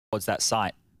towards that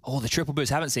site. Oh, the triple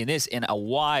boost. Haven't seen this in a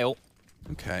while.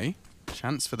 Okay.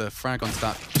 Chance for the frag onto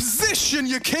that position.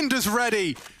 Yakinda's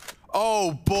ready.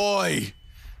 Oh, boy.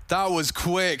 That was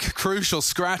quick. Crucial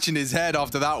scratching his head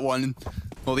after that one.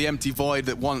 Or the empty void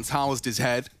that once housed his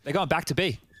head. They're going back to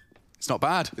B. It's not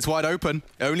bad. It's wide open.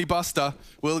 Only Buster.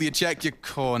 Will you check your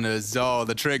corners? Oh,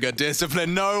 the trigger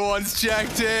discipline. No one's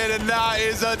checked in, and that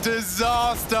is a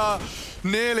disaster.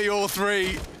 Nearly all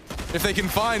three. If they can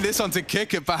find this one to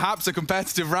kick it, perhaps a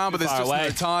competitive round, but there's just no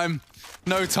time.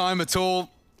 No time at all.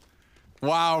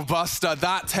 Wow, Buster,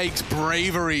 that takes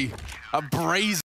bravery. A brazen